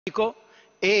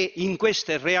e in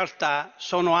queste realtà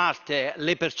sono alte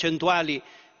le percentuali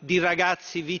di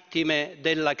ragazzi vittime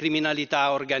della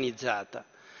criminalità organizzata.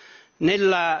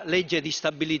 Nella legge di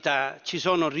stabilità ci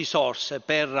sono risorse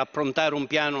per approntare un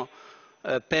piano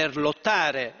per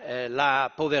lottare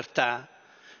la povertà,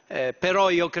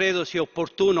 però io credo sia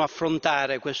opportuno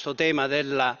affrontare questo tema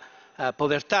della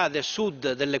povertà del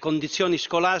Sud, delle condizioni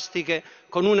scolastiche,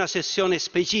 con una sessione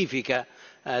specifica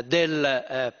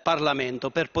del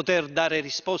Parlamento per poter dare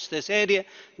risposte serie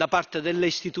da parte delle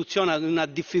istituzioni ad una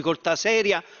difficoltà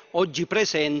seria oggi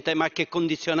presente ma che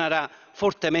condizionerà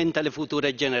fortemente le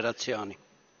future generazioni.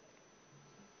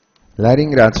 La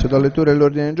ringrazio. Do lettura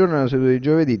dell'ordine del giorno nella seduta di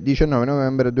giovedì 19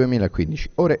 novembre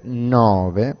 2015, ore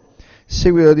 9.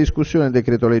 Seguito la discussione del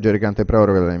decreto legge recante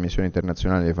proroga delle missioni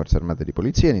internazionali delle Forze Armate e di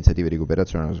Polizia, iniziative di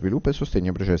recuperazione allo sviluppo e sostegno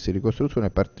ai processi di ricostruzione e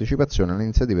partecipazione alle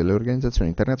iniziative delle organizzazioni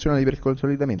internazionali per il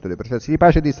consolidamento dei processi di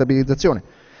pace e di stabilizzazione.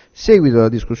 Seguito la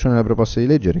discussione della proposta di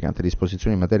legge recante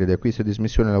disposizioni in materia di acquisto e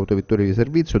dismissione delle autovetture di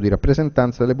servizio di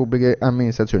rappresentanza delle pubbliche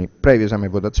amministrazioni, previo esame e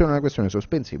votazione della questione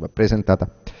sospensiva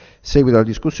presentata. Seguito la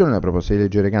discussione della proposta di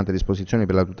legge recante disposizioni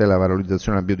per la tutela e la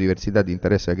valorizzazione della biodiversità di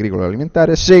interesse agricolo e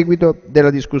alimentare. Seguito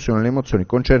della discussione delle mozioni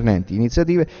concernenti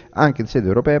iniziative anche in sede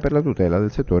europea per la tutela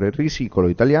del settore risicolo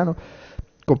italiano,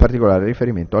 con particolare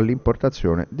riferimento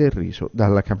all'importazione del riso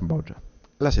dalla Cambogia.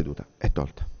 La seduta è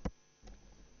tolta.